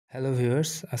Hello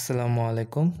viewers, Assalamu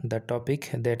alaikum. The topic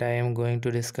that I am going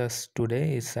to discuss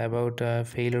today is about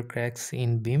failure cracks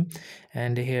in beam,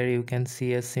 and here you can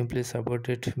see a simply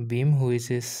supported beam which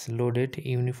is loaded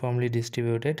uniformly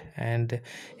distributed, and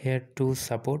here two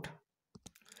support.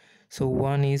 So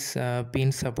one is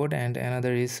pin support and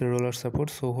another is roller support.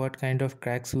 So what kind of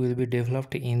cracks will be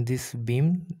developed in this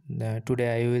beam?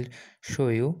 Today I will show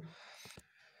you.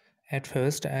 At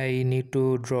first I need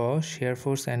to draw shear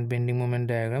force and bending moment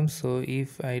diagram. So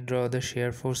if I draw the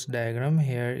shear force diagram,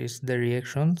 here is the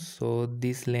reaction. So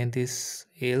this length is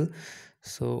L,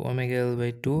 so omega L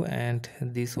by 2, and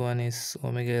this one is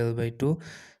omega L by 2.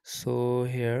 So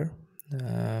here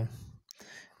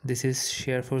this is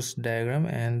shear force diagram,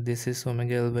 and this is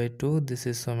omega L by 2, this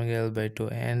is omega L by 2,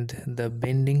 and the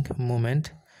bending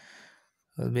moment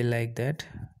will be like that,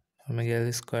 omega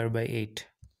L square by 8.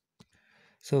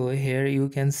 So here you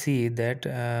can see that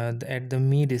at the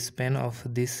mid span of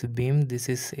this beam, this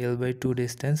is L by 2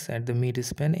 distance. At the mid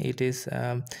span it is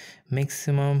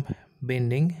maximum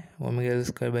bending omega L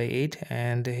square by 8,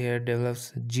 and here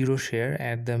develops zero shear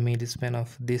at the mid span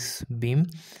of this beam.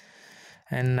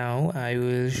 And now I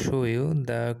will show you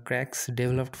the cracks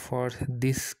developed for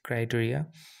this criteria.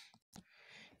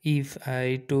 If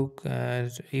I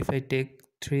take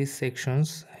three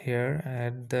sections here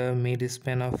at the mid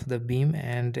span of the beam,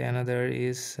 and another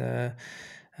is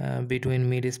between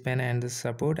mid span and the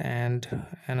support, and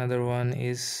another one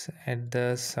is at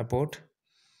the support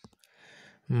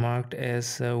marked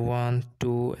as 1,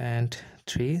 2 and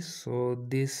 3. So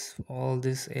all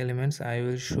these elements I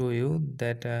will show you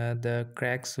that the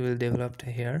cracks will develop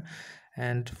here.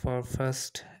 And for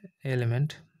first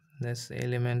element, that's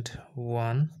element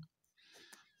 1,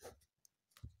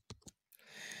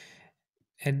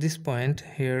 at this point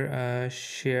here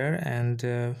shear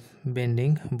and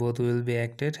bending both will be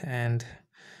acted. And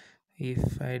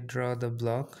if I draw the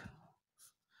block,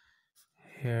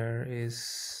 here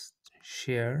is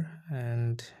shear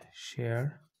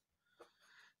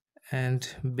and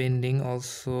bending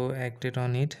also acted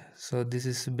on it. So this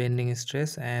is bending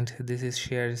stress and this is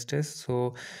shear stress.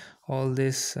 So all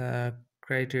this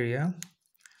criteria,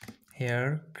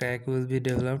 here crack will be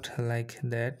developed like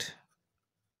that,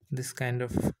 this kind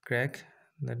of crack.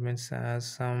 That means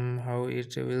somehow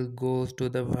it will go to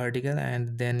the vertical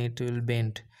and then it will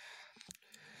bend.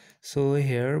 So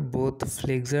here both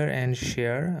flexure and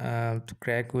shear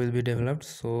crack will be developed.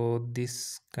 So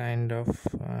this kind of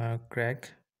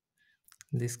crack,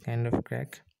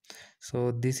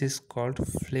 so this is called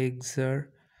flexural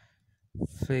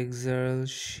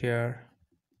shear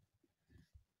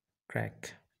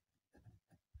crack.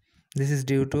 This is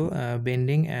due to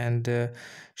bending and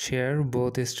shear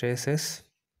both stresses.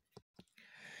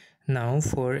 Now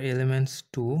for elements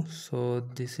 2, so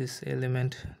this is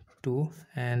element 2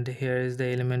 and here is the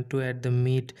element 2 at the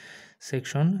mid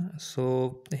section.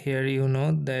 So here you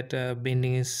know that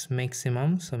bending is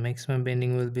maximum, so maximum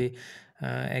bending will be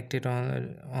acted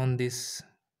on this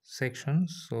section.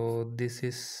 So this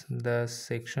is the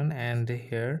section, and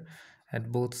here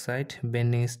at both sides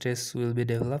bending stress will be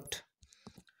developed.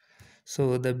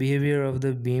 So the behavior of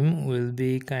the beam will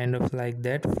be kind of like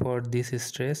that for this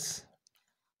stress.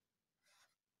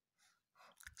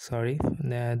 Sorry,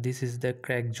 this is the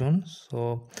crack zone.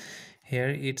 So here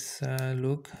it's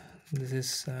look, this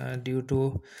is due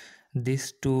to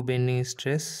these two bending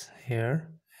stress here,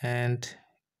 and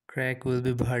crack will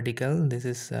be vertical. This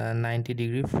is 90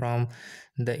 degree from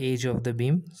the edge of the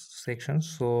beam section.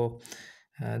 So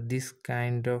this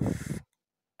kind of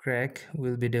crack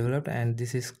will be developed, and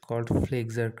this is called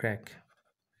flexural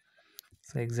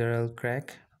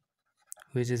crack,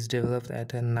 which is developed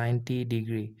at a 90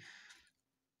 degree.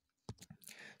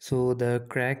 So the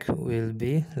crack will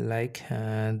be like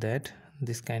that,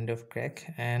 this kind of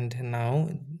crack. And now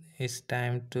it's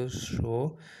time to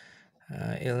show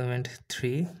element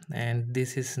 3, and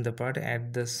this is the part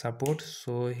at the support.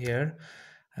 So here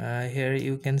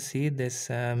you can see this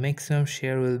maximum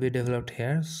shear will be developed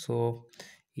here. So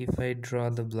if I draw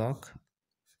the block,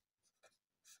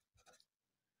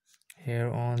 here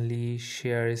only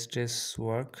shear stress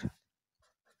work,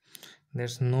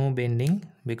 there's no bending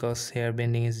because here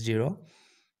bending is 0.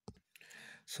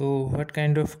 So what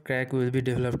kind of crack will be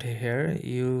developed here?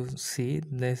 You see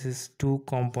this is two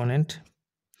component.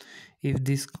 If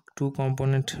these two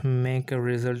component make a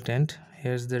resultant,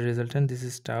 here's the resultant, this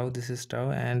is tau,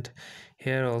 and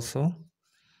here also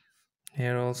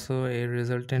a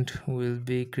resultant will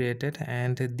be created,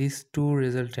 and these two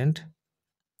resultant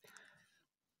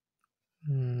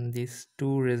These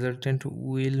two resultant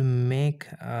will make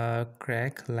a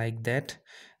crack like that.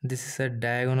 This is a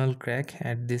diagonal crack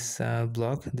at this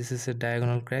block. This is a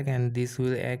diagonal crack, and this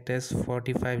will act as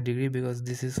 45 degree, because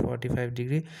this is 45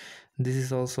 degree, this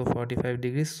is also 45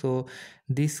 degrees. So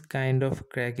this kind of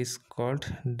crack is called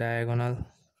diagonal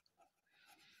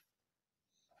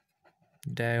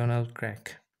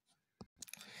crack.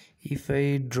 If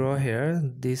I draw here,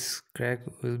 this crack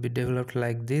will be developed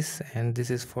like this, and this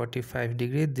is 45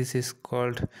 degree. This is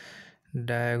called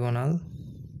diagonal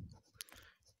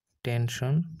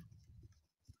tension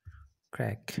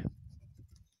crack.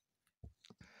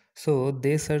 So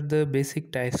these are the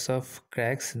basic types of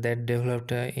cracks that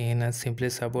developed in a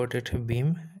simply supported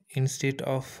beam. Instead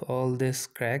of all these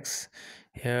cracks,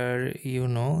 here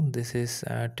this is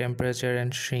temperature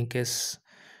and shrinkage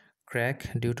crack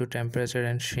due to temperature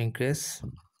and shrinkage.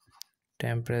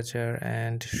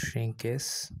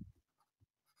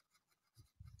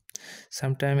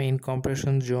 Sometime in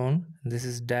compression zone, this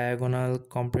is diagonal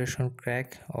compression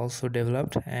crack also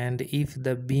developed. And if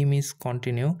the beam is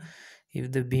continue,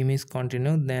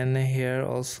 then here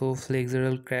also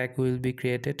flexural crack will be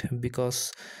created,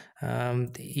 because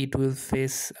it will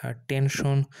face a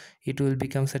tension, it will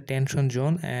becomes a tension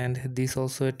zone, and this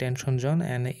also a tension zone,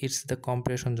 and it's the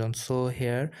compression zone. So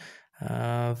here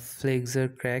flexure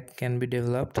crack can be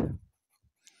developed.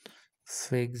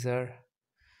 Flexure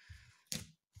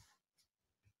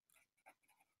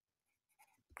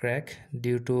crack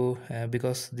due to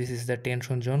because this is the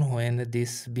tension zone when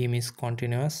this beam is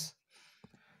continuous.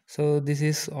 So this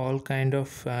is all kind of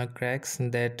cracks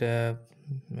that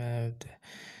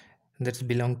that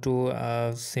belong to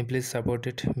a simply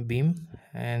supported beam.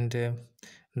 And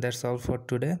that's all for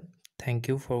today. Thank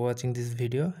you for watching this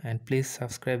video, and please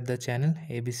subscribe the channel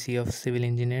ABC of Civil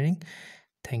Engineering.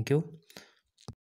 Thank you.